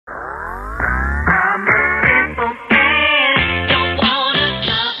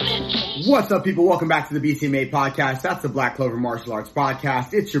What's up, people? Welcome back to the BCMA podcast. That's the Black Clover Martial Arts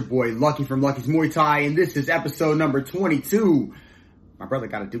podcast. It's your boy Lucky from Lucky's Muay Thai, and this is episode number 22. My brother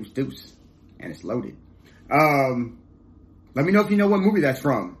got a deuce, and it's loaded. Let me know if you know what movie that's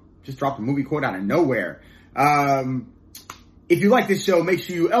from. Just dropped a movie quote out of nowhere. If you like this show, make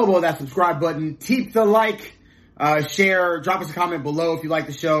sure you elbow that subscribe button, keep the like, share, drop us a comment below if you like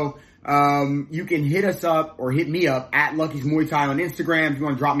the show. You can hit us up or hit me up at Lucky's Muay Thai on Instagram if you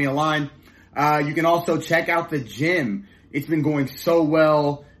want to drop me a line. You can also check out the gym. It's been going so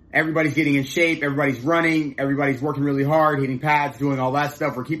well. Everybody's getting in shape. Everybody's running. Everybody's working really hard, hitting pads, doing all that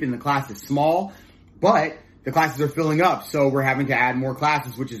stuff. We're keeping the classes small, but the classes are filling up. So we're having to add more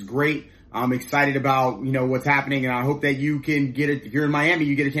classes, which is great. I'm excited about, what's happening, and I hope that you can get it. If you're in Miami,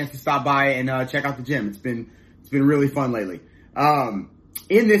 you get a chance to stop by and, check out the gym. It's been really fun lately.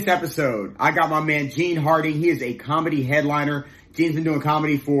 In this episode, I got my man Gene Harding. He is a comedy headliner. Gene's been doing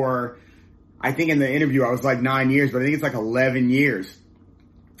comedy for, I think in the interview I was like 9 years, but I think it's like 11 years.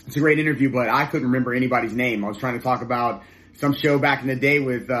 It's a great interview, but I couldn't remember anybody's name. I was trying to talk about some show back in the day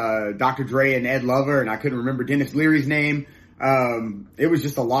with Dr. Dre and Ed Lover, and I couldn't remember Dennis Leary's name. It was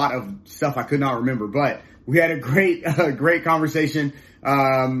just a lot of stuff I could not remember, but we had a great conversation.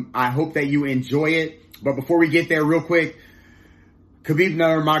 I hope that you enjoy it. But before we get there, real quick, Khabib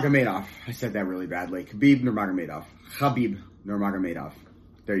Nurmagomedov. I said that really badly. Khabib Nurmagomedov.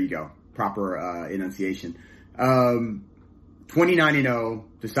 There you go. Proper enunciation. 29-0,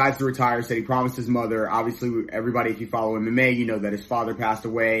 decides to retire, said he promised his mother. Obviously, everybody, if you follow MMA, you know that his father passed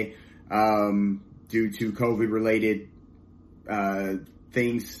away due to COVID-related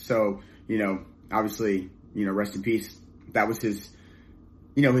things. So, obviously, rest in peace. That was his,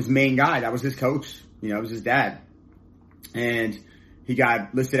 his main guy. That was his coach. It was his dad. And he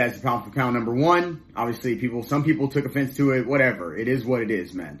got listed as pound for pound number one. Obviously, some people took offense to it. Whatever. It is what it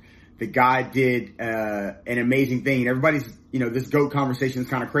is, man. The guy did an amazing thing. And everybody's, this GOAT conversation is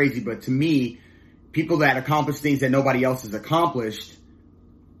kind of crazy. But to me, people that accomplish things that nobody else has accomplished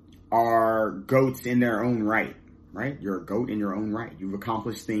are GOATs in their own right. Right? You're a GOAT in your own right. You've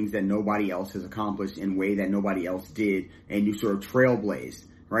accomplished things that nobody else has accomplished in a way that nobody else did. And you sort of trailblazed.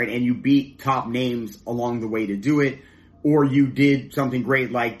 Right? And you beat top names along the way to do it. Or you did something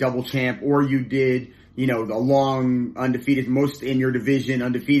great like double champ, or you did, the long undefeated, most in your division,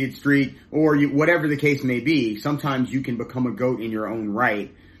 undefeated streak, or whatever the case may be. Sometimes you can become a GOAT in your own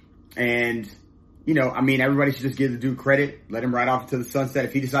right. And, everybody should just give the dude credit, let him ride off to the sunset.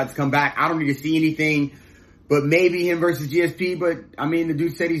 If he decides to come back, I don't need to see anything, but maybe him versus GSP. But the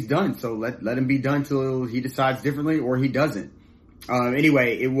dude said he's done. So let him be done till he decides differently or he doesn't.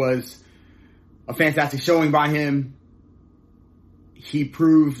 Anyway, it was a fantastic showing by him. He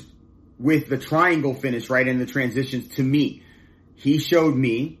proved with the triangle finish, right, in the transitions to me. He showed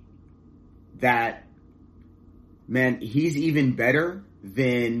me that, man, he's even better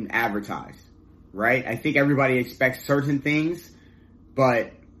than advertised, right? I think everybody expects certain things,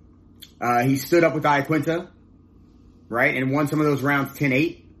 but he stood up with Iaquinta, right, and won some of those rounds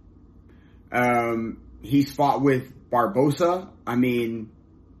 10-8. He's fought with Barbosa. I don't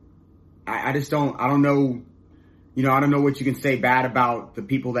know. I don't know what you can say bad about the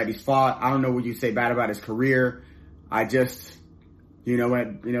people that he's fought. I don't know what you say bad about his career. I just,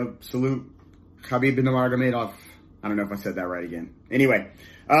 salute Khabib Nurmagomedov. I don't know if I said that right again. Anyway,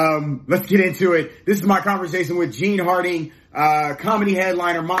 let's get into it. This is my conversation with Gene Harding, comedy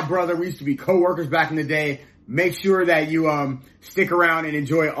headliner, my brother. We used to be co-workers back in the day. Make sure that you, stick around and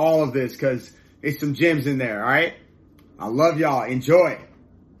enjoy all of this because there's some gems in there. All right. I love y'all. Enjoy.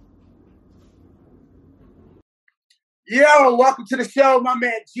 Yo, welcome to the show, my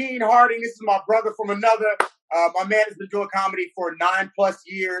man Gene Harding. This is my brother from another. My man has been doing comedy for 9+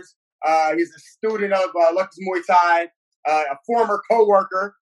 years. He's a student of Lucky's Muay Thai, a former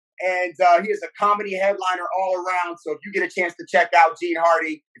coworker, and he is a comedy headliner all around. So if you get a chance to check out Gene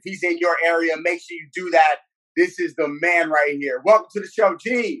Harding, if he's in your area, make sure you do that. This is the man right here. Welcome to the show,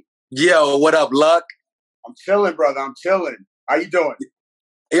 Gene. Yo, what up, Luck? I'm chilling, brother. I'm chilling. How you doing?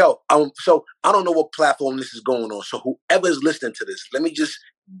 Yo, so I don't know what platform this is going on. So whoever is listening to this, let me just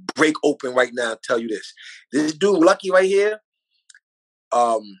break open right now and tell you this. This dude, Lucky, right here,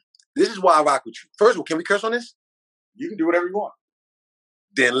 this is why I rock with you. First of all, can we curse on this? You can do whatever you want.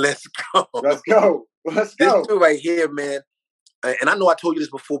 Then let's go. Let's go. Let's go. This dude right here, man, and I know I told you this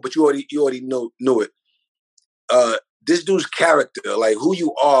before, but you already knew it. This dude's character, like who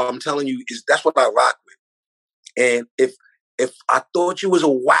you are, I'm telling you, that's what I rock with. And if I thought you was a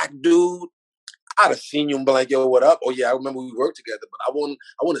whack dude, I'd have seen you and be like, yo, what up? Oh yeah, I remember we worked together, but I want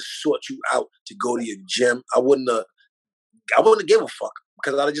to sort you out to go to your gym. I wouldn't give a fuck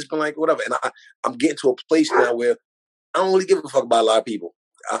because I'd have just been like, whatever. And I'm getting to a place now where I don't really give a fuck about a lot of people.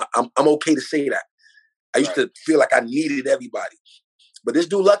 I'm okay to say that. I used to feel like I needed everybody. But this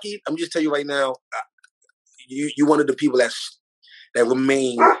dude, Lucky, I'm just tell you right now, you one of the people that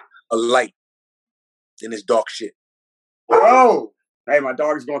remain a light in this dark shit. Oh, hey, my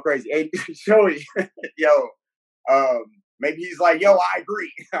dog is going crazy. Hey, Joey, yo, maybe he's like, yo, I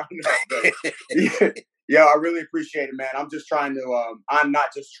agree. I don't know, yo, I really appreciate it, man. I'm just trying to, I'm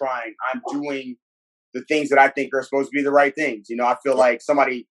not just trying, I'm doing the things that I think are supposed to be the right things. You know, I feel like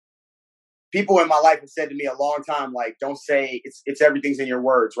people in my life have said to me a long time, like, don't say it's everything's in your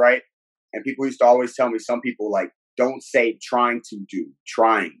words, right? And people used to always tell me, some people like, don't say trying to do.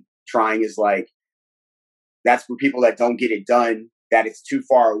 Trying is like, that's for people that don't get it done, that it's too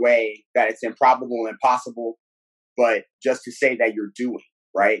far away, that it's improbable and impossible. But just to say that you're doing,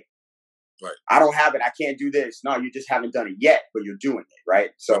 right? Right. I don't have it. I can't do this. No, you just haven't done it yet, but you're doing it,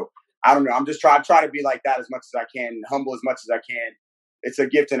 right? So I don't know. I'm just try to be like that as much as I can, humble as much as I can. It's a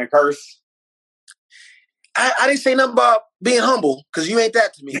gift and a curse. I didn't say nothing about being humble, because you ain't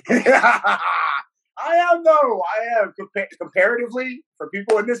that to me. I am, though. I am. Comparatively, for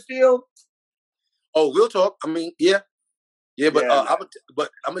people in this field. Oh, we'll talk. I mean, yeah. But I'm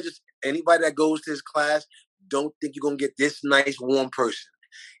gonna just, anybody that goes to his class, don't think you're gonna get this nice, warm person.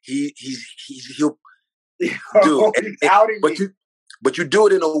 He'll do. But you do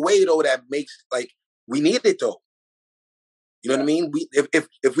it in a way though that makes, like, we need it though. You know what I mean?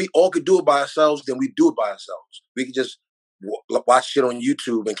 If we all could do it by ourselves, then we do it by ourselves. We could just watch shit on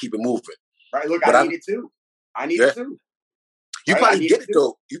YouTube and keep it moving. Right. Look, I need it too. I need it too. You probably get it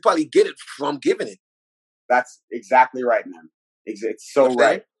though. You probably get it from giving it. That's exactly right, man. It's so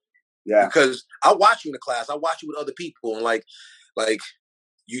right. Yeah. Because I watch you in the class. I watch you with other people, and like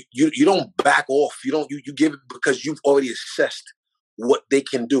you don't back off. You give it because you've already assessed what they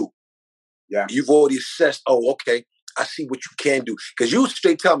can do. Yeah. You've already assessed. Oh, okay. I see what you can do. Because you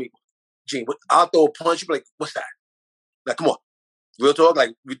straight tell me, Gene, I'll throw a punch. You be like, what's that? Like, come on, real talk.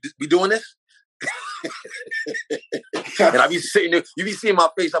 Like, we doing this? And I be sitting there. You be seeing my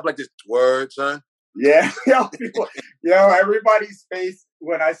face. I'm like, this word, son. Yeah, everybody's face,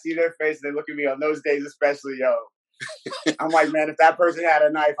 when I see their face, they look at me on those days, especially, I'm like, man, if that person had a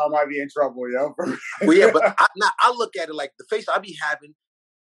knife, I might be in trouble, yo. Well, yeah, but I look at it like the face I be having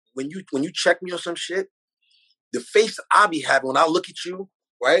when you check me on some shit. The face I be having when I look at you,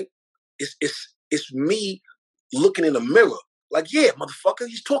 right? It's me looking in the mirror, like, yeah, motherfucker,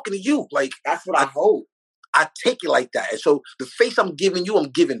 he's talking to you. Like, that's what I hope. I take it like that, and so the face I'm giving you, I'm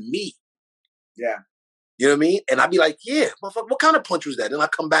giving me. Yeah. You know what I mean? And I'd be like, yeah, motherfucker, what kind of punch was that? Then I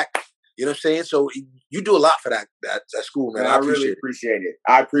come back, you know what I'm saying? So you do a lot for that school, man. I really appreciate it.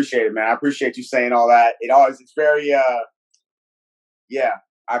 I appreciate it, man. I appreciate you saying all that. It's very, yeah,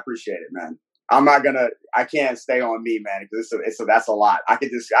 I appreciate it, man. I can't stay on me, man, because that's a lot. I could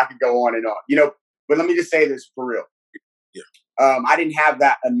go on and on, you know, but let me just say this for real. Yeah. I didn't have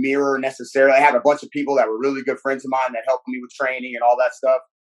a mirror necessarily. I had a bunch of people that were really good friends of mine that helped me with training and all that stuff.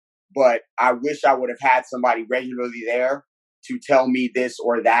 But I wish I would have had somebody regularly there to tell me this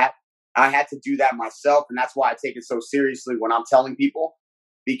or that. I had to do that myself. And that's why I take it so seriously when I'm telling people,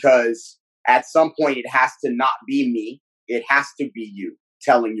 because at some point it has to not be me. It has to be you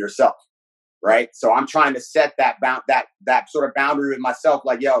telling yourself. Right. So I'm trying to set that sort of boundary with myself.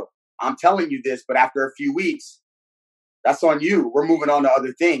 Like, yo, I'm telling you this, but after a few weeks, that's on you. We're moving on to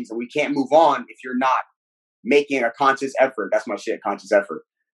other things, and we can't move on if you're not making a conscious effort. That's my shit, conscious effort.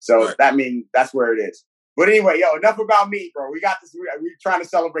 So that's where it is. But anyway, yo, enough about me, bro. We got this. We're trying to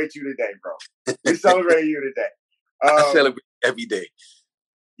celebrate you today, bro. We celebrate you today. I celebrate every day.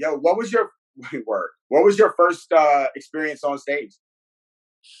 Yo, what was your first experience on stage?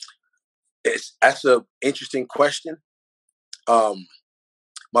 That's an interesting question. My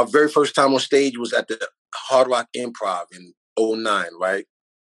very first time on stage was at the Hard Rock Improv in 2009, right?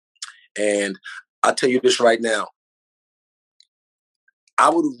 And I'll tell you this right now. I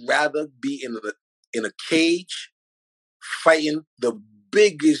would rather be in a cage fighting the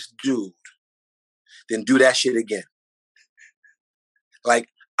biggest dude than do that shit again. Like,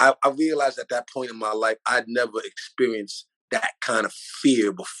 I realized at that point in my life, I'd never experienced that kind of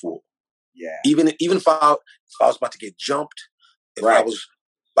fear before. Yeah. Even if I was about to get jumped, if I was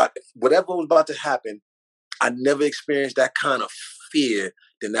whatever was about to happen, I never experienced that kind of fear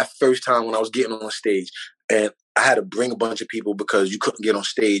than that first time when I was getting on stage. And I had to bring a bunch of people because you couldn't get on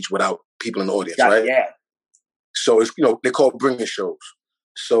stage without people in the audience, right? Yeah. So it's, they call bringer shows.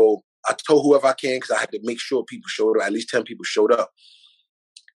 So I told whoever I can, because I had to make sure people showed up, at least 10 people showed up.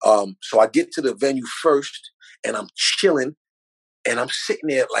 So I get to the venue first, and I'm chilling, And I'm sitting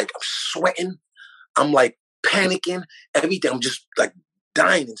there like I'm sweating. I'm like panicking. Everything. I'm just like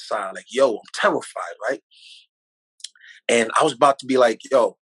dying inside. Like, yo, I'm terrified, right? And I was about to be like,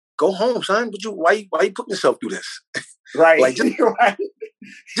 yo, go home, son. Why you putting yourself through this? Right. Like, just go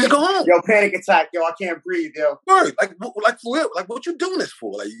home. Yo, panic attack. Yo, I can't breathe, yo. Word. Like for real. Like, what you doing this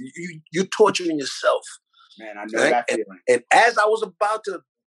for? Like, you're torturing yourself. Man, I know that feeling. And as I was about to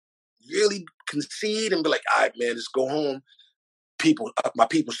really concede and be like, all right, man, let's go home, my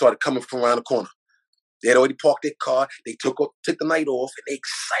people started coming from around the corner. They had already parked their car. They took the night off, and they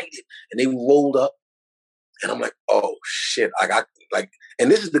excited, and they rolled up. And I'm like, oh, shit. I got, like,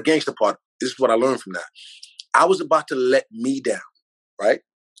 and this is the gangster part. This is what I learned from that. I was about to let me down, right?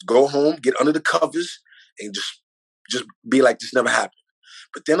 Go home, get under the covers, and just be like, this never happened.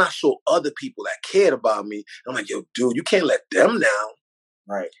 But then I saw other people that cared about me. I'm like, yo, dude, you can't let them down.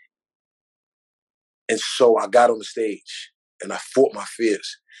 Right. And so I got on the stage, and I fought my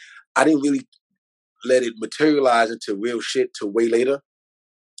fears. I didn't really let it materialize into real shit till way later.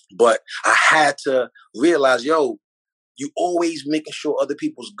 But I had to realize, yo, you always making sure other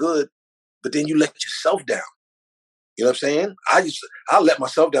people's good, but then you let yourself down. You know what I'm saying? I let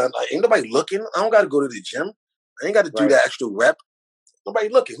myself down. Like, ain't nobody looking. I don't got to go to the gym. I ain't got to do that extra rep. Nobody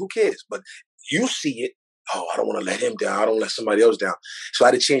looking. Who cares? But you see it. Oh, I don't want to let him down. I don't let somebody else down. So I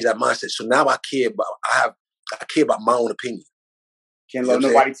had to change that mindset. So now I care about my own opinion. Can't love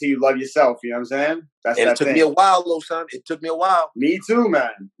nobody till you love yourself. You know what I'm saying? And it took me a while, though, son. It took me a while. Me too,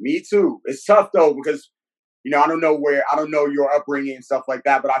 man. Me too. It's tough though because, you know, I don't know your upbringing and stuff like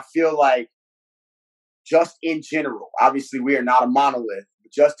that, but I feel like just in general, obviously we are not a monolith,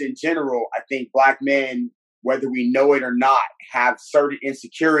 but just in general, I think Black men, whether we know it or not, have certain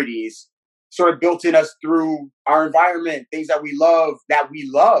insecurities sort of built in us through our environment, things that we love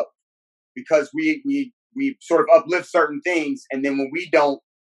because we sort of uplift certain things. And then when we don't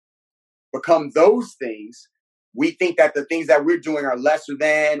become those things, we think that the things that we're doing are lesser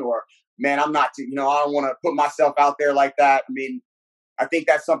than, or man, I'm not, I don't want to put myself out there like that. I mean, I think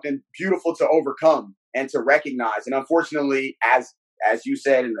that's something beautiful to overcome and to recognize. And unfortunately, as you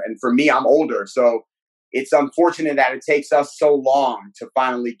said, and for me, I'm older. So it's unfortunate that it takes us so long to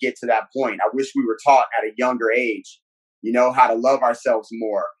finally get to that point. I wish we were taught at a younger age, how to love ourselves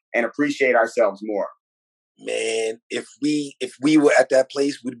more and appreciate ourselves more. Man, if we were at that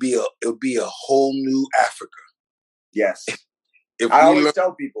place, it would be a whole new Africa. Yes. I always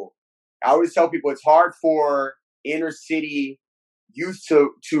tell people it's hard for inner city youth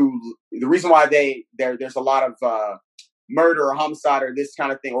to the reason why there's a lot of murder or homicide or this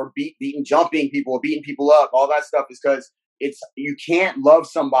kind of thing, or jumping people, or beating people up, all that stuff is because you can't love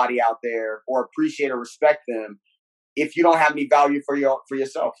somebody out there or appreciate or respect them if you don't have any value for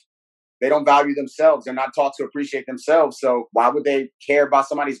yourself. They don't value themselves. They're not taught to appreciate themselves. So why would they care about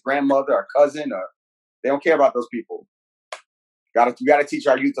somebody's grandmother or cousin? Or they don't care about those people. We got to teach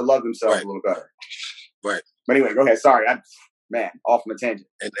our youth to love themselves a little better. Right. But anyway, go ahead. Sorry, off on a tangent.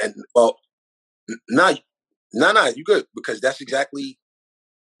 And well, no, you good, because that's exactly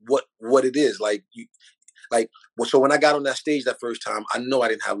what it is. So when I got on that stage that first time, I know I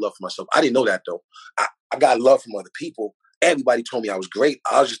didn't have love for myself. I didn't know that though. I got love from other people. Everybody told me I was great.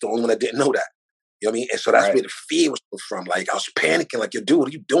 I was just the only one that didn't know that. You know what I mean? And so that's where the fear was from. Like, I was panicking, like, yo, dude, what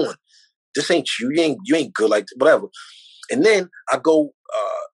are you doing? This ain't you. You ain't good, like, whatever. And then I go,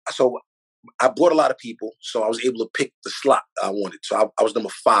 so I brought a lot of people, so I was able to pick the slot I wanted. So I was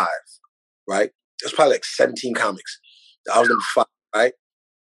number 5, right? It was probably like 17 comics. I was number 5, right?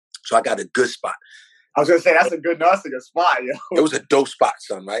 So I got a good spot. I was going to say, that's a good spot, yo. It was a dope spot,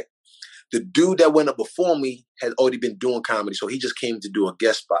 son, right? The dude that went up before me had already been doing comedy, so he just came to do a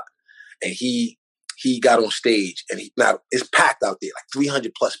guest spot. And he got on stage, and now it's packed out there, like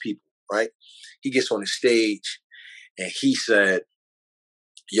 300 plus people, right? He gets on the stage, and he said,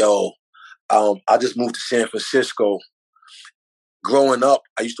 yo, I just moved to San Francisco. Growing up,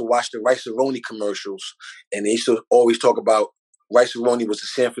 I used to watch the Rice-A-Roni commercials, and they used to always talk about Rice-A-Roni was the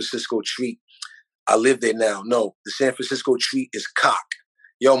San Francisco treat. I live there now. No, the San Francisco treat is cock.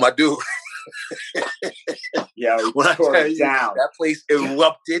 Yo, my dude. Yeah, when I tell you, that place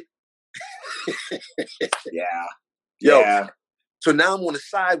erupted. Yeah. Yo. Yeah. So now I'm on the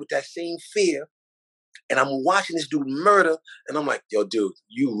side with that same fear, and I'm watching this dude murder, and I'm like, yo, dude,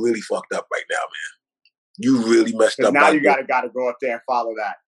 you really fucked up right now, man. You really messed up. Now you gotta go up there and follow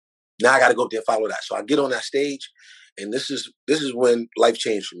that. Now I gotta go up there and follow that. So I get on that stage, and this is when life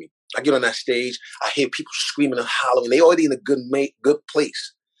changed for me. I get on that stage, I hear people screaming and hollering. They already in a good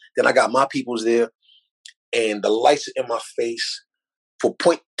place. Then I got my peoples there, and the lights are in my face. For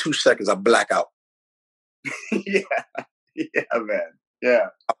 0.2 seconds, I black out. Yeah. Yeah, man. Yeah.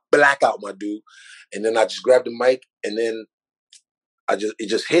 I black out, my dude. And then I just grab the mic, and then it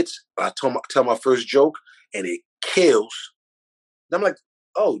just hits. I tell my first joke, and it kills. And I'm like,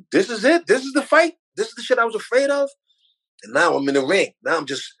 oh, this is it? This is the fight? This is the shit I was afraid of? And now I'm in the ring. Now I'm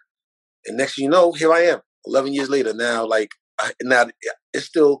just, and next thing you know, here I am, 11 years later. Now, now it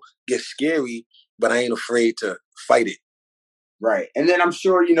still gets scary, but I ain't afraid to fight it. Right. And then I'm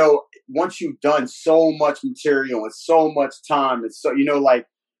sure, you know, once you've done so much material and so much time, and so, you know, like,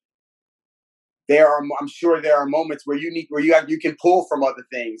 I'm sure there are moments where you can pull from other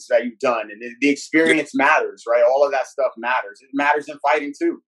things that you've done, and the experience matters, right? All of that stuff matters. It matters in fighting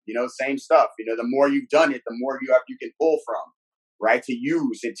too. You know, same stuff. You know, the more you've done it, the more you can pull from, right? To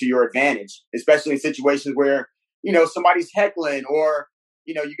use it to your advantage, especially in situations where, you know, somebody's heckling, or,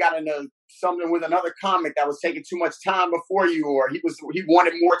 you know, you got into something with another comic that was taking too much time before you, or he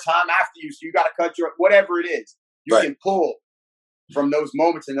wanted more time after you, so you got to cut your, whatever it is. You can pull from those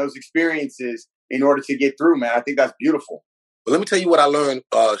moments and those experiences in order to get through, man. I think that's beautiful. But let me tell you what I learned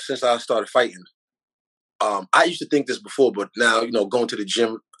since I started fighting. I used to think this before, but now, you know, going to the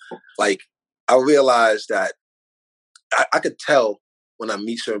gym, like, I realized that I could tell when I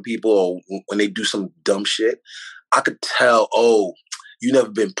meet certain people, or when they do some dumb shit, I could tell, oh, you never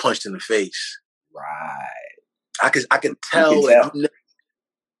been punched in the face. Right. I could tell that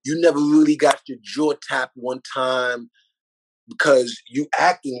you never really got your jaw tapped one time, because you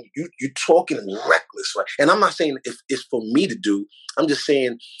talking reckless, right? And I'm not saying if it's for me to do. I'm just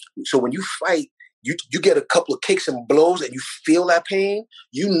saying, so when you fight, you get a couple of kicks and blows, and you feel that pain.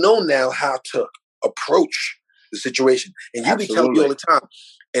 You know now how to approach the situation, and you be telling me all the time.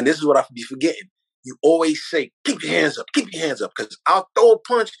 And this is what I be forgetting. You always say, "Keep your hands up, because I'll throw a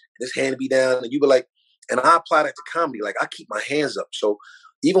punch, and his hand be down, and you be like, and I apply that to comedy. Like, I keep my hands up, so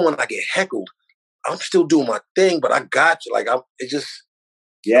even when I get heckled, I'm still doing my thing, but I got you. Like, yes,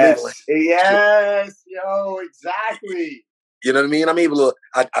 yo, exactly. You know what I mean? I'm able to.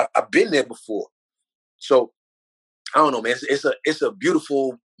 I've been there before, so I don't know, man. It's a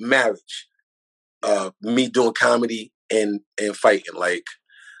beautiful marriage. Me doing comedy and fighting, like,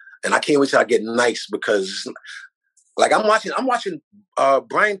 and I can't wait till I get nice, because, like, I'm watching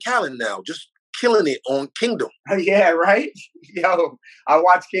Bryan Callen now, just killing it on Kingdom. Yeah, right. Yo, I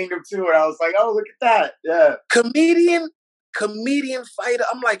watched Kingdom too, and I was like, oh, look at that. Yeah, comedian fighter.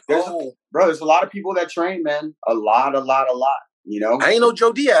 I'm like, bro, there's a lot of people that train, man. A lot. You know, I ain't know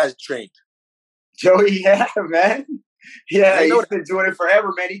Joe Diaz trained. Joey, yeah, man. Yeah, he's been doing it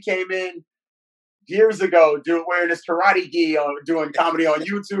forever, man. He came in years ago wearing his karate gi, doing comedy on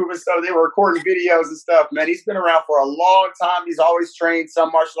YouTube and stuff. They were recording videos and stuff, man. He's been around for a long time. He's always trained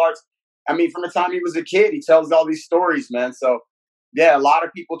some martial arts. I mean, from the time he was a kid, he tells all these stories, man. So, yeah, a lot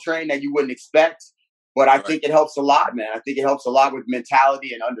of people train that you wouldn't expect, but I think it helps a lot, man. I think it helps a lot with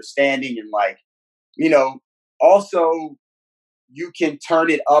mentality and understanding, and, like, you know, also you can turn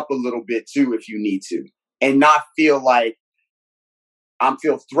it up a little bit too if you need to, and not feel like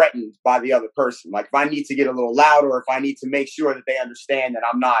feel threatened by the other person. Like, if I need to get a little louder, or if I need to make sure that they understand that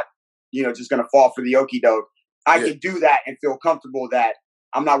I'm not, you know, just going to fall for the okie doke, I can do that and feel comfortable that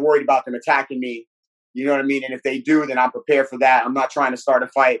I'm not worried about them attacking me. You know what I mean? And if they do, then I'm prepared for that. I'm not trying to start a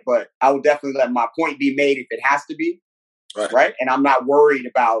fight, but I will definitely let my point be made if it has to be. Right? And I'm not worried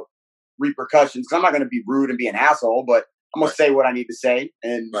about repercussions, because I'm not going to be rude and be an asshole, but I'm going to say what I need to say.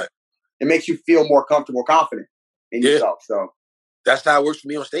 And it makes you feel more comfortable, confident in yourself. So that's how it works for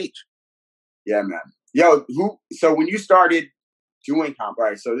me on stage. Yeah, man. Yo, so when you started doing comp,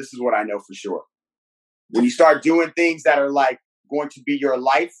 right? So this is what I know for sure. When you start doing things that are, like, going to be your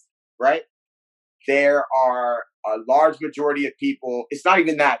life, right? There are a large majority of people. It's not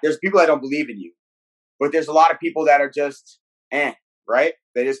even that. There's people that don't believe in you, but there's a lot of people that are just, right?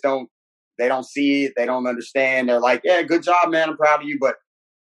 They just don't see it. They don't understand. They're like, yeah, good job, man. I'm proud of you. But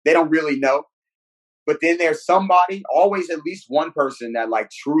they don't really know. But then there's somebody, always at least one person, that, like,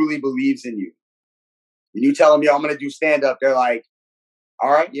 truly believes in you. When you tell them, yo, I'm going to do stand-up, they're like, all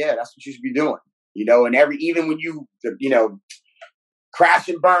right, yeah, that's what you should be doing. You know, and even when you know, crash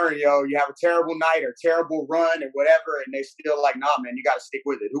and burn, yo, you have a terrible night or terrible run and whatever, and they still like, nah, man, you got to stick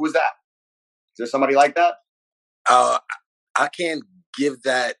with it. Who was that? Is there somebody like that? I can't give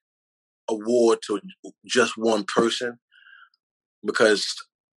that award to just one person, because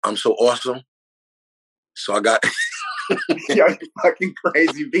I'm so awesome. So I got... Yo, you fucking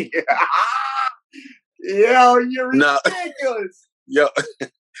crazy, B. Yo, you're ridiculous. Yo,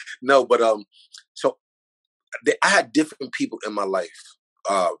 no, but so I had different people in my life.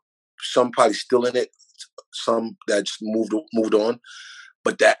 Some probably still in it, some that just moved on.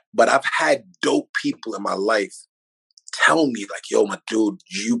 But I've had dope people in my life tell me like, yo, my dude,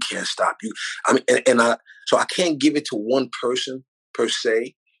 you can't stop. So I can't give it to one person per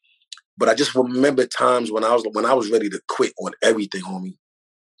se, but I just remember times when I was ready to quit on everything, homie.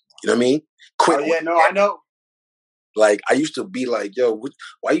 You know what I mean? Quit. Oh yeah, no, I know. Like I used to be like, yo,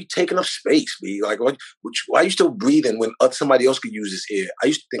 why are you taking up space, B? Like, why are you still breathing when somebody else could use this air? I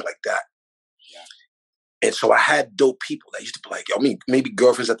used to think like that. Yeah. And so I had dope people that used to be like, I mean, maybe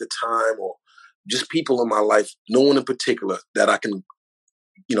girlfriends at the time or just people in my life, no one in particular that I can,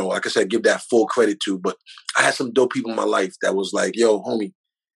 you know, like I said, give that full credit to. But I had some dope people in my life that was like, yo, homie,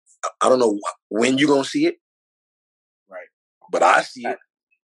 I don't know when you're going to see it. Right. But I see it.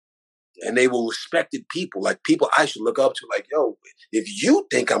 And they were respected people, like people I should look up to. Like, yo, if you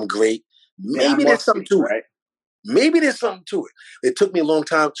think I'm great, maybe there's something to it. Maybe there's something to it. It took me a long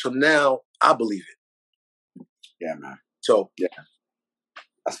time, so now I believe it. Yeah, man. So yeah,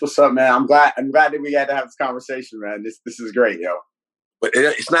 that's what's up, man. I'm glad that we had to have this conversation, man. This is great, yo. But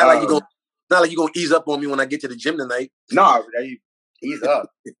it's not like you're gonna ease up on me when I get to the gym tonight. No, ease up.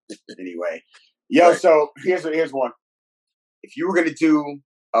 Anyway, yo. Right. So here's one. If you were gonna do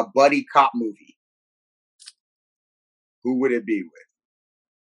a buddy cop movie, who would it be with?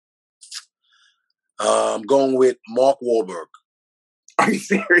 I'm going with Mark Wahlberg. Are you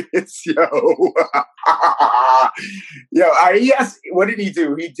serious, yo? Yo, yes. What did he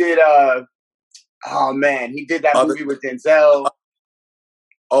do? He did. Oh man, he did that movie with Denzel.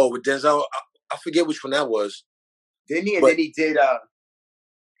 With Denzel, I forget which one that was. Didn't he? And then he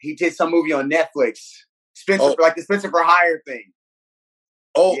did some movie on Netflix. Like the Spencer for Hire thing.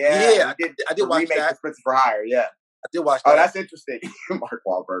 Oh yeah, I did watch that. Spencer for Hire, yeah. I did watch that. Oh, that's interesting. Mark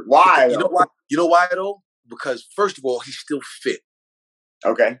Wahlberg. Why? You know why? You know why though? Because first of all, he's still fit.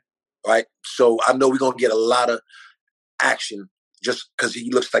 Okay. Right. So I know we're gonna get a lot of action just because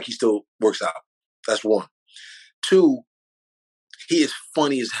he looks like he still works out. That's one. Two, he is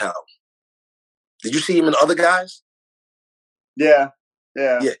funny as hell. Did you see him in Other Guys? Yeah.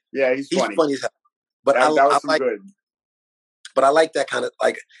 He's funny. Funny as hell. But that was some good. But I like that kind of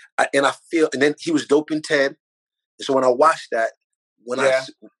and then he was dope in Ted. And so when I watched that, when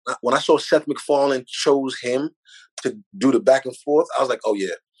I saw Seth MacFarlane chose him to do the back and forth, I was like, oh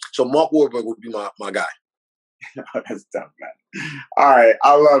yeah. So Mark Wahlberg would be my guy. That's tough, man. All right,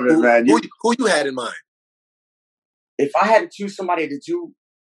 I love it, man. Who you had in mind? If I had to choose somebody to do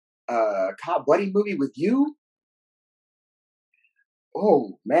a cop buddy movie with you,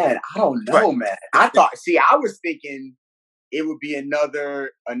 oh man, I don't know, man. I was thinking it would be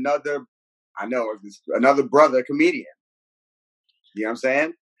another brother comedian. You know what I'm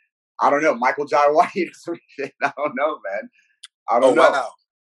saying? I don't know. Michael Jai White or some shit. I don't know, man. I don't know. Wow.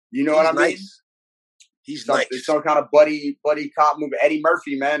 You know what I mean? He's nice. Some kind of buddy cop movie. Eddie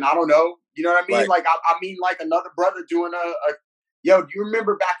Murphy, man. I don't know. You know what I mean? Right. Like, I mean, like another brother doing a yo, do you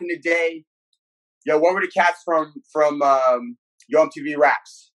remember back in the day? Yo, what were the cats from Yo MTV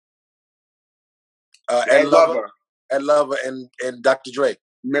Raps? Ed Lover and Dr. Dre.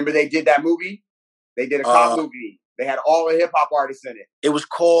 Remember they did that movie? They did a cop movie. They had all the hip hop artists in it. It was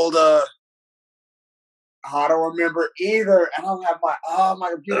called I don't remember either. I don't have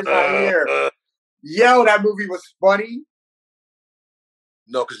my computer's not here. Yo, that movie was funny.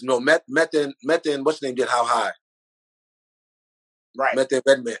 No, because Meth and what's his name did How High. Right. Meth and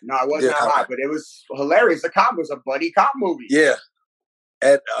Redman. No, it wasn't How High, but it was hilarious. The cop was a buddy cop movie. Yeah.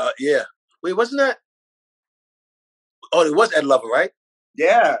 Yeah. Wait, wasn't that? Oh, it was Ed Lover, right?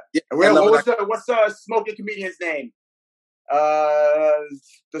 Yeah. What's the smoking comedian's name? The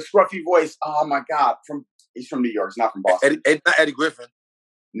scruffy voice. Oh my God! He's from New York. He's not from Boston. Not Eddie Griffin.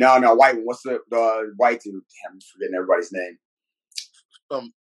 No, white one. What's the white dude? Damn, I'm forgetting everybody's name.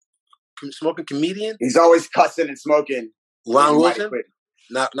 Smoking comedian. He's always cussing and smoking. Ron Wilson.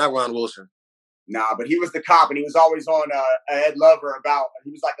 Not Ron Wilson. Nah, but he was the cop, and he was always on Ed Lover about.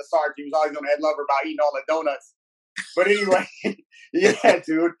 He was like a sergeant. He was always on Ed Lover about eating all the donuts. But anyway, yeah,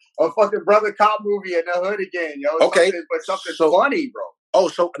 dude, a fucking brother cop movie in the hood again, yo. Okay, something funny, bro. Oh,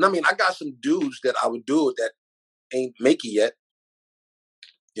 so I mean, I got some dudes that I would do it that ain't make it yet.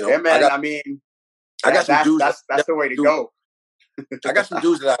 You know, yeah, man. I got some dudes. That's the way to go. I got some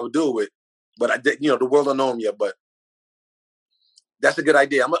dudes that I would do it with, but the world don't know them yet. But that's a good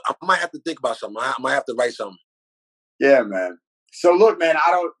idea. I might have to think about something. I might have to write something. Yeah, man. So look, man,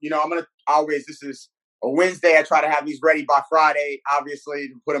 I'm gonna always. This is a Wednesday. I try to have these ready by Friday, obviously,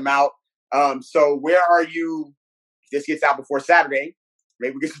 to put them out. So where are you? If this gets out before Saturday,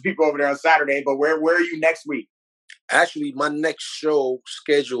 maybe we get some people over there on Saturday. But where are you next week? Actually, my next show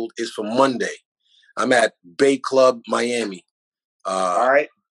scheduled is for Monday. I'm at Bay Club, Miami. All right.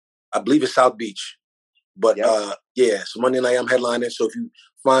 I believe it's South Beach. But yeah, so Monday night I'm headlining. So if you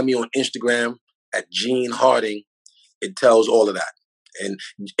find me on Instagram at Gene Harding, it tells all of that.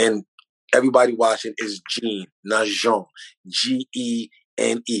 And everybody watching is Gene, not Jean. Gene.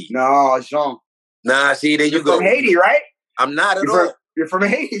 No, Jean. Nah, see, there you go. You're from Haiti, right? I'm not at all. You're from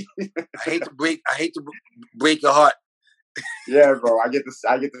Haiti. I hate to break your heart. Yeah, bro. I get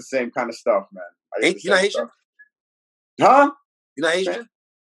the same kind of stuff, man. You not Haitian? Huh? You not Haitian?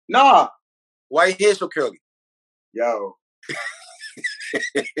 Nah. Why your hair so curly? Yo.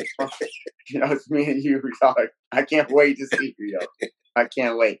 It's me and you, dog. I can't wait to see you, yo. I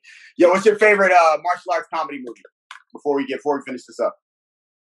can't wait. Yo, what's your favorite martial arts comedy movie? Before we finish this up.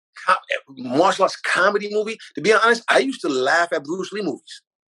 Martial arts comedy movie? To be honest, I used to laugh at Bruce Lee movies.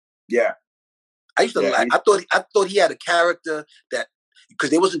 Yeah. I used to laugh. I thought he had a character that, because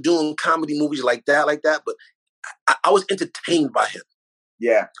they wasn't doing comedy movies like that, but I was entertained by him.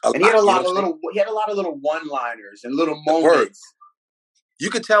 Yeah. And he had a lot of little one-liners and little moments. You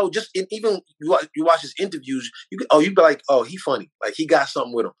could tell just even you watch his interviews, you'd be like, oh, he funny. Like he got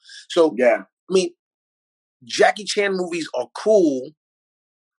something with him. So yeah, I mean, Jackie Chan movies are cool,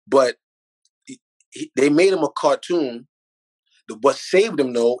 but they made him a cartoon. What saved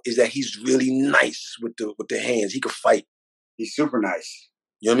him though is that he's really nice with the hands. He could fight. He's super nice.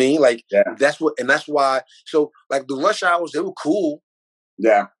 You know what I mean? Like that's why. So like the Rush Hours, they were cool.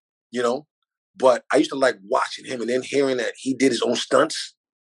 Yeah. You know, but I used to like watching him and then hearing that he did his own stunts.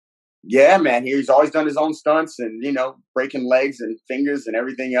 Yeah, man. He's always done his own stunts and, breaking legs and fingers and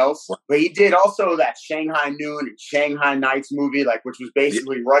everything else. But he did also that Shanghai Noon and Shanghai Nights movie, which was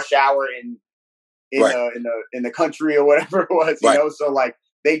basically Rush Hour in the country or whatever it was, you know? So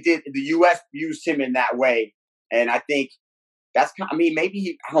the U.S. used him in that way. And I think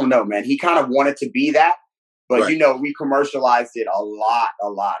maybe I don't know, man. He kind of wanted to be that. But, we commercialized it a lot.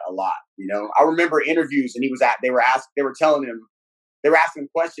 I remember interviews and they were telling him, they were asking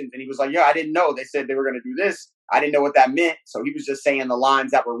questions and he was like, yeah, I didn't know. They said they were going to do this. I didn't know what that meant. So he was just saying the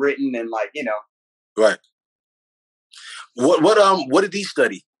lines that were written and Right. What did he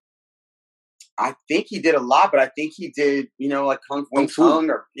study? I think he did a lot, but I think he did, like Kung Fu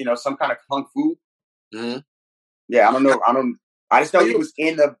or, some kind of Kung Fu. Mm-hmm. Yeah, I don't know. I just know he was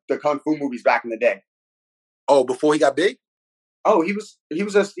in the Kung Fu movies back in the day. Oh, before he got big? Oh, he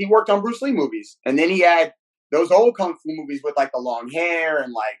worked on Bruce Lee movies. And then he had those old Kung Fu movies with the long hair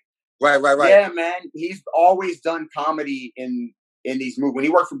and Right. Yeah, man. He's always done comedy in these movies. When he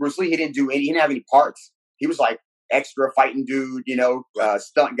worked for Bruce Lee, he didn't have any parts. He was extra fighting dude,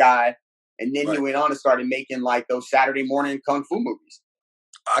 stunt guy. And then he went on and started making those Saturday morning Kung Fu movies.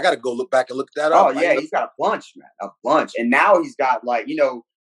 I got to go look back and look that up. Oh yeah, he's got a bunch, man, a bunch. And now he's got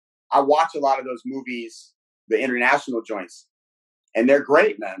I watch a lot of those movies, the international joints, and they're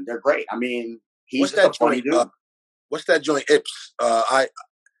great, man. They're great. I mean, he's a funny dude. What's that joint? Ips.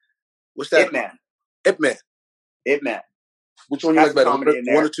 What's that? Ip Man. Ip Man. Ip Man. Which one you like better? One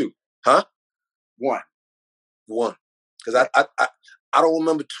or two? Huh? One. Because I don't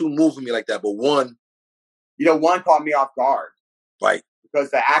remember two moving me like that, but one. One caught me off guard. Right.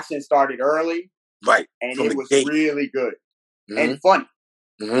 Because the action started early. Right. And it was really good. Mm-hmm. And funny.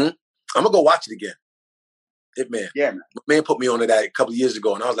 Mm-hmm. I'm going to go watch it again. Ip Man. Yeah, man. My man put me onto that a couple of years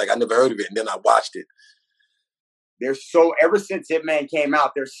ago, and I was like, I never heard of it. And then I watched it. Ever since Ip Man came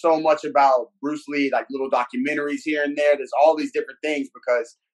out, there's so much about Bruce Lee, little documentaries here and there. There's all these different things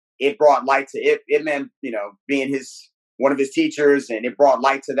because it brought light to Ip Man, being one of his teachers, and it brought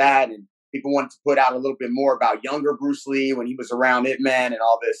light to that. And people wanted to put out a little bit more about younger Bruce Lee when he was around Ip Man and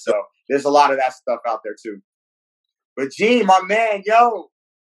all this. So there's a lot of that stuff out there too. But Gene, my man, yo,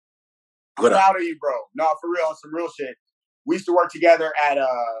 I'm proud of you, bro. No, for real, on some real shit. We used to work together at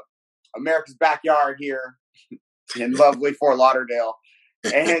America's Backyard here in lovely Fort Lauderdale.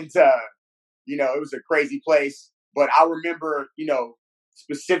 And, it was a crazy place. But I remember,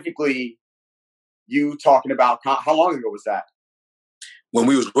 specifically you talking about, how long ago was that? When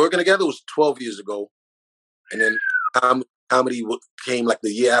we was working together, it was 12 years ago. And then comedy came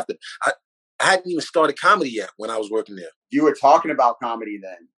the year after. I hadn't even started comedy yet when I was working there. You were talking about comedy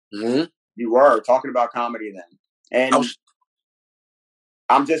then. Mm-hmm. You were talking about comedy then. And I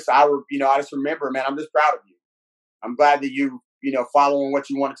just remember, man, I'm just proud of you. I'm glad that you following what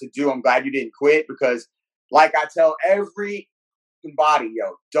you wanted to do. I'm glad you didn't quit because I tell everybody,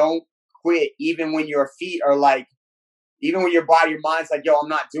 don't quit. Even when your feet are even when your mind's yo, I'm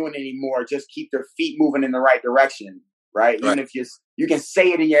not doing it anymore. Just keep your feet moving in the right direction. Right. Even if you can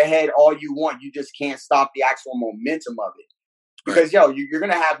say it in your head all you want, you just can't stop the actual momentum of it. Because you're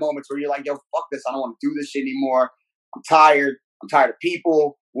going to have moments where you're like, yo, fuck this. I don't want to do this shit anymore. I'm tired of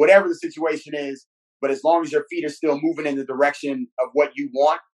people, whatever the situation is. But as long as your feet are still moving in the direction of what you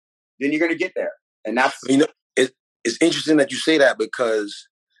want, then you're going to get there. And that's, it's interesting that you say that, because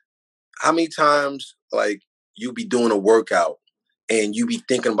how many times like you be doing a workout and you be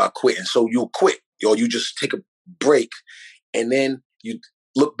thinking about quitting, so you'll quit, or you just take a break, and then you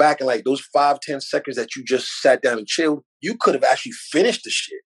look back and like those 5-10 seconds that you just sat down and chilled, you could have actually finished the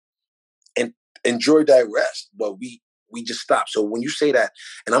shit and enjoyed that rest, but we just stopped. So when you say that,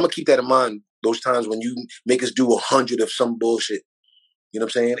 and I'm gonna keep that in mind, those times when you make us do 100 of some bullshit, you know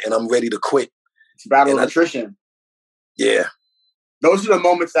what I'm saying, and I'm ready to quit. It's battle of attrition. Yeah. Those are the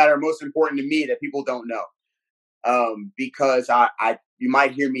moments that are most important to me that people don't know. Because you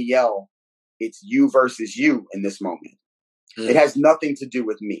might hear me yell, it's you versus you in this moment. It has nothing to do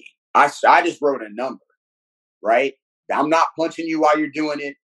with me. I just wrote a number, right? I'm not punching you while you're doing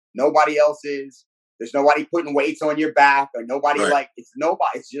it. Nobody else is. There's nobody putting weights on your back, or nobody it's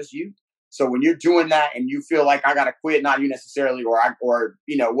nobody. It's just you. So when you're doing that and you feel like I gotta quit, not you necessarily, or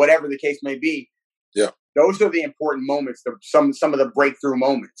whatever the case may be. Yeah. Those are the important moments, some of the breakthrough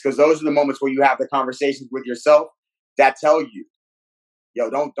moments, because those are the moments where you have the conversations with yourself that tell you, yo,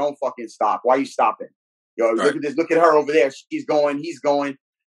 don't fucking stop. Why are you stopping? Yo, look at this. Look at her over there. She's going. He's going.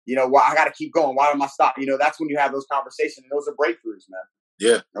 Well, I got to keep going. Why am I stopping? That's when you have those conversations, and those are breakthroughs, man.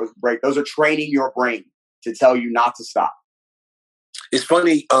 Yeah. Those are training your brain to tell you not to stop. It's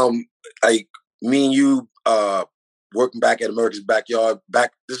funny. Like me and you, working back at America's Backyard.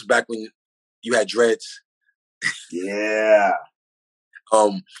 This is back when you had dreads. Yeah.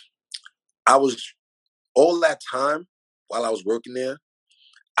 I was all that time while I was working there,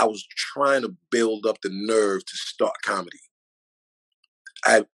 I was trying to build up the nerve to start comedy.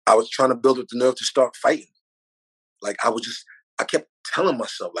 I was trying to build up the nerve to start fighting. Like I kept telling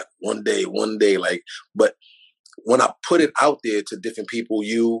myself like one day, like, but when I put it out there to different people,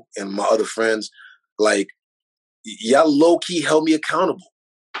 you and my other friends, like y'all low key held me accountable.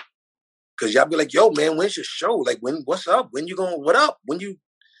 Cause y'all be like, yo, man, when's your show? Like, what's up? When you going, what up?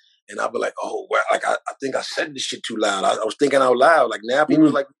 And I'll be like, oh, well, like, I think I said this shit too loud. I was thinking out loud. Like, now people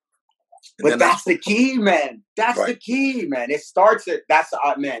are like. But that's the key, man. That's the key, man. It starts at,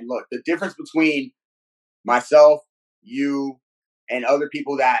 man, look, the difference between myself, you, and other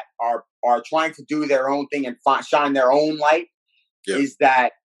people that are trying to do their own thing and shine their own light is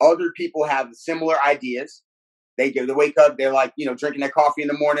that other people have similar ideas. They wake up, they're like, drinking their coffee in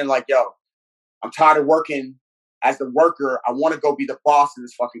the morning, like, yo, I'm tired of working as the worker. I want to go be the boss of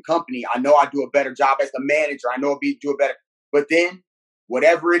this fucking company. I know I do a better job as the manager. I know I do a better. But then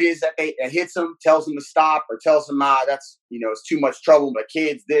whatever it is that hits them, tells them to stop, or tells them, that's, it's too much trouble. But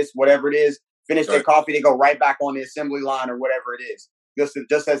kids, this, whatever it is, finish their coffee, they go right back on the assembly line or whatever it is.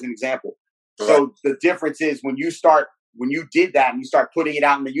 Just as an example. So the difference is when you did that and you start putting it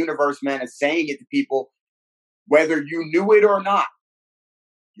out in the universe, man, and saying it to people, whether you knew it or not,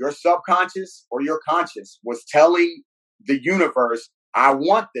 your subconscious or your conscious was telling the universe, I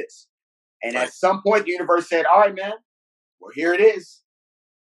want this. And at some point, the universe said, all right, man, well, here it is.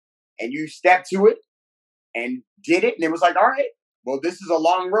 And you stepped to it and did it. And it was like, all right, well, this is a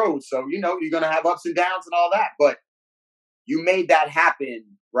long road. So, you're going to have ups and downs and all that. But you made that happen,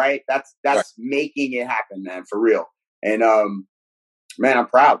 right? That's making it happen, man, for real. And, man, I'm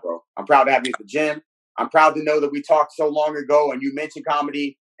proud, bro. I'm proud to have you at the gym. I'm proud to know that we talked so long ago and you mentioned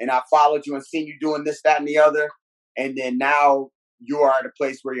comedy and I followed you and seen you doing this, that, and the other. And then now you are at a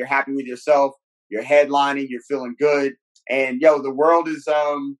place where you're happy with yourself. You're headlining. You're feeling good. And, yo, the world is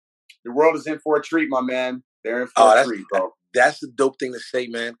in for a treat, my man. They're in for a treat, bro. That's the dope thing to say,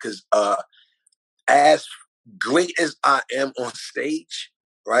 man, because as great as I am on stage,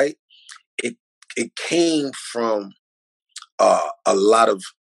 right, it came from a lot of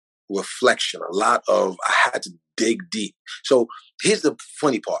reflection, I had to dig deep. So here's the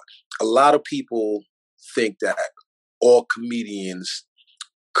funny part. A lot of people think that all comedians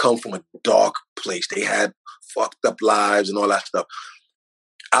come from a dark place. They had fucked up lives and all that stuff.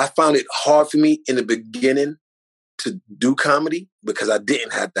 I found it hard for me in the beginning to do comedy because I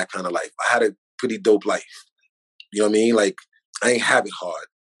didn't have that kind of life. I had a pretty dope life. You know what I mean? Like, I ain't have it hard.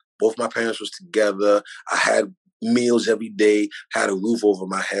 Both my parents was together. I had meals every day, had a roof over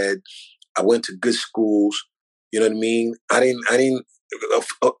my head. I went to good schools. You know what I mean? I didn't,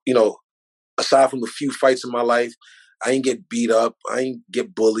 aside from a few fights in my life, I didn't get beat up. I didn't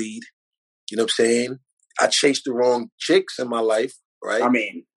get bullied. You know what I'm saying? I chased the wrong chicks in my life, right? I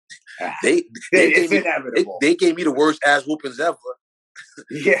mean, they inevitable. They gave me the worst ass whoopings ever.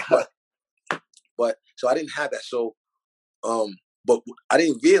 Yeah. But so I didn't have that. So, but I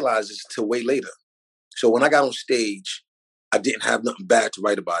didn't realize this until way later. So when I got on stage, I didn't have nothing bad to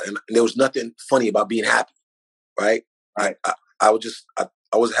write about. And there was nothing funny about being happy, right? Right. I was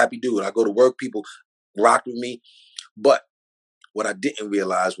a happy dude. I go to work, people rocked with me. But what I didn't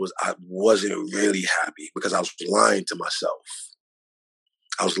realize was I wasn't really happy because I was lying to myself.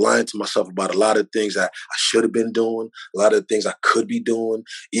 I was lying to myself about a lot of things that I should have been doing, a lot of things I could be doing,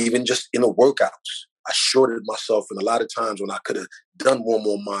 even just in the workouts. I shorted myself in a lot of times when I could have done one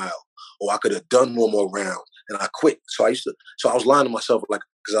more mile or I could have done one more round, and I quit. So I was lying to myself, like,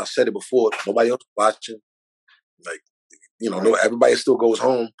 because I said it before, nobody else watching. Like, no, everybody still goes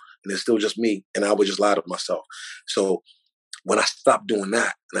home and it's still just me, and I would just lie to myself. So when I stopped doing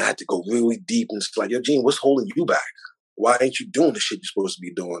that and I had to go really deep and it's like, yo, Gene, what's holding you back? Why ain't you doing the shit you're supposed to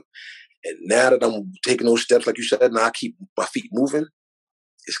be doing? And now that I'm taking those steps, like you said, now I keep my feet moving,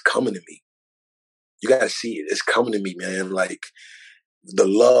 it's coming to me. You got to see it. It's coming to me, man. Like the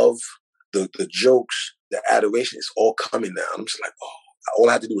love, the jokes, the adoration, it's all coming now. I'm just like, all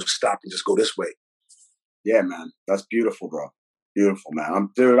I have to do is stop and just go this way. Yeah, man. That's beautiful, bro. Beautiful,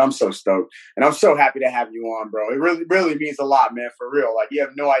 man. I'm so stoked. And I'm so happy to have you on, bro. It really, really means a lot, man, for real. Like, you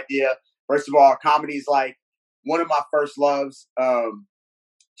have no idea. First of all, comedy's like one of my first loves.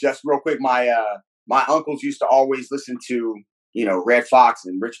 Just real quick, my uncles used to always listen to, Red Fox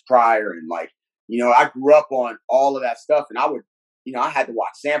and Richard Pryor. And like, I grew up on all of that stuff. And I would, I had to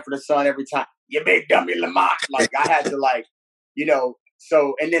watch Sanford and Son every time. You big dummy Lamont. Like, I had to like,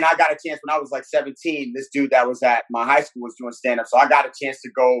 so, and then I got a chance when I was like 17, this dude that was at my high school was doing stand-up. So I got a chance to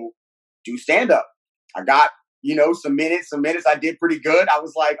go do stand-up. I got, some minutes. I did pretty good. I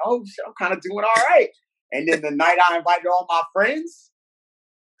was like, oh, I'm kind of doing all right. And then the night I invited all my friends,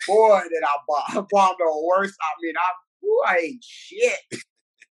 boy, did I bomb the worst. I mean, I ate shit.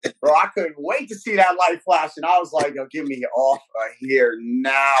 Bro, I couldn't wait to see that light flash. And I was like, yo, get me off of here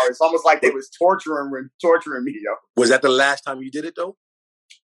now. It's almost like they was torturing me, yo. Was that the last time you did it, though?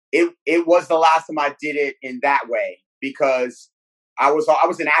 It was the last time I did it in that way because I was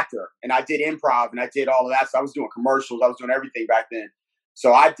an actor and I did improv and I did all of that. So I was doing commercials. I was doing everything back then.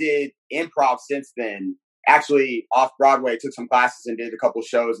 So I did improv since then. Actually, off Broadway, took some classes and did a couple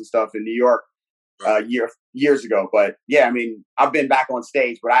shows and stuff in New York years ago. But yeah, I mean, I've been back on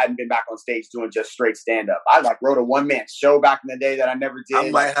stage, but I hadn't been back on stage doing just straight stand up. I like wrote a one-man show back in the day that I never did.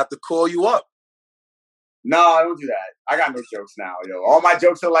 I might have to call you up. No, I don't do that. I got no jokes now, yo. All my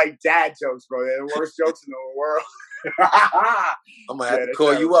jokes are like dad jokes, bro. They're the worst jokes in the world. I might have to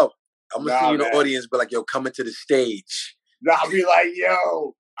call you up. I'm going to see you in the audience, but like, yo, coming to the stage. I'll be like,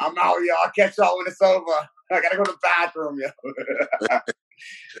 yo, I'm out, yo. I'll catch y'all when it's over. I got to go to the bathroom, yo.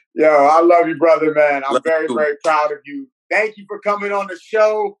 Yo, I love you, brother, man. I'm very, very proud of you. Thank you for coming on the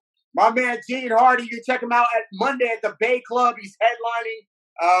show. My man, Gene Hardy, you can check him out at Monday at the Bay Club. He's headlining.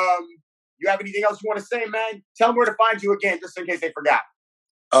 You have anything else you want to say, man? Tell them where to find you again, just in case they forgot.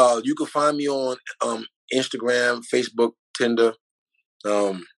 You can find me on Instagram, Facebook, Tinder.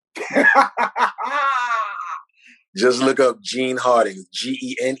 Just look up Gene Harding,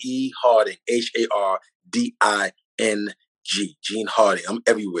 Gene Harding, Harding. Gene Harding. I'm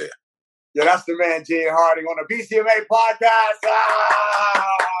everywhere. Yeah, that's the man, Gene Harding, on the BCMA podcast.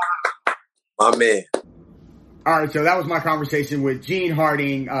 My man. All right, so that was my conversation with Gene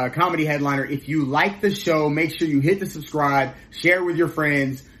Harding, comedy headliner. If you like the show, make sure you hit the subscribe, share with your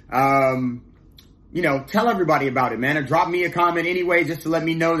friends. Tell everybody about it, man. And drop me a comment anyway, just to let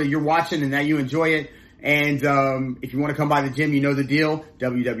me know that you're watching and that you enjoy it. And if you want to come by the gym, you know the deal.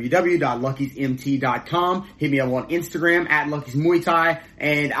 www.luckysmt.com. Hit me up on Instagram at Lucky's Muay Thai.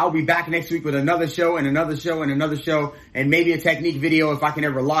 And I'll be back next week with another show and another show and another show. And maybe a technique video if I can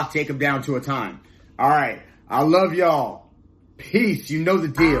ever lock Jacob down to a time. All right. I love y'all. Peace. You know the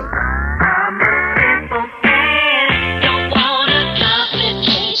deal.